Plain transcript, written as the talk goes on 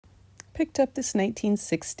Picked up this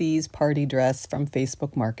 1960s party dress from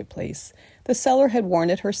Facebook Marketplace. The seller had worn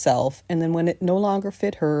it herself, and then when it no longer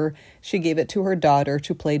fit her, she gave it to her daughter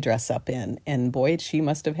to play dress up in. And boy, she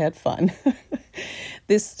must have had fun.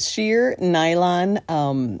 This sheer nylon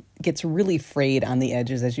gets really frayed on the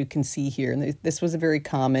edges, as you can see here. And this was a very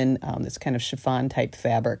common, this kind of chiffon type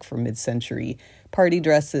fabric for mid-century party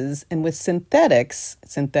dresses. And with synthetics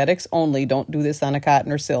only, don't do this on a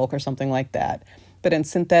cotton or silk or something like that. But in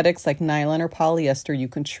synthetics like nylon or polyester, you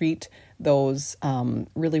can treat those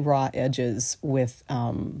really raw edges with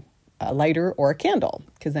a lighter or a candle,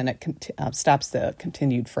 because then it stops the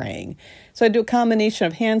continued fraying. So I do a combination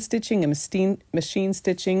of hand stitching and machine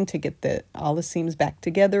stitching to get all the seams back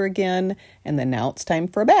together again. And then now it's time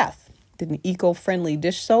for a bath. Did an eco-friendly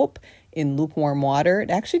dish soap in lukewarm water.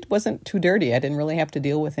 It actually wasn't too dirty. I didn't really have to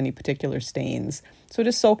deal with any particular stains. So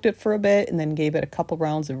just soaked it for a bit and then gave it a couple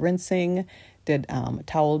rounds of rinsing. Did a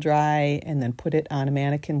towel dry and then put it on a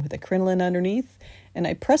mannequin with a crinoline underneath. And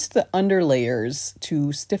I pressed the under layers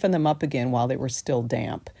to stiffen them up again while they were still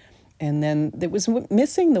damp. And then it was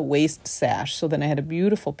missing the waist sash. So then I had a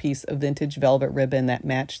beautiful piece of vintage velvet ribbon that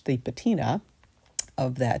matched the patina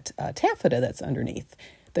of that taffeta that's underneath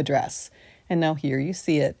the dress. And now here you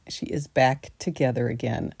see it. She is back together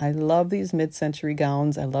again. I love these mid-century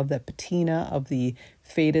gowns. I love that patina of the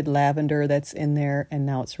faded lavender that's in there. And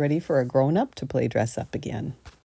now it's ready for a grown-up to play dress up again.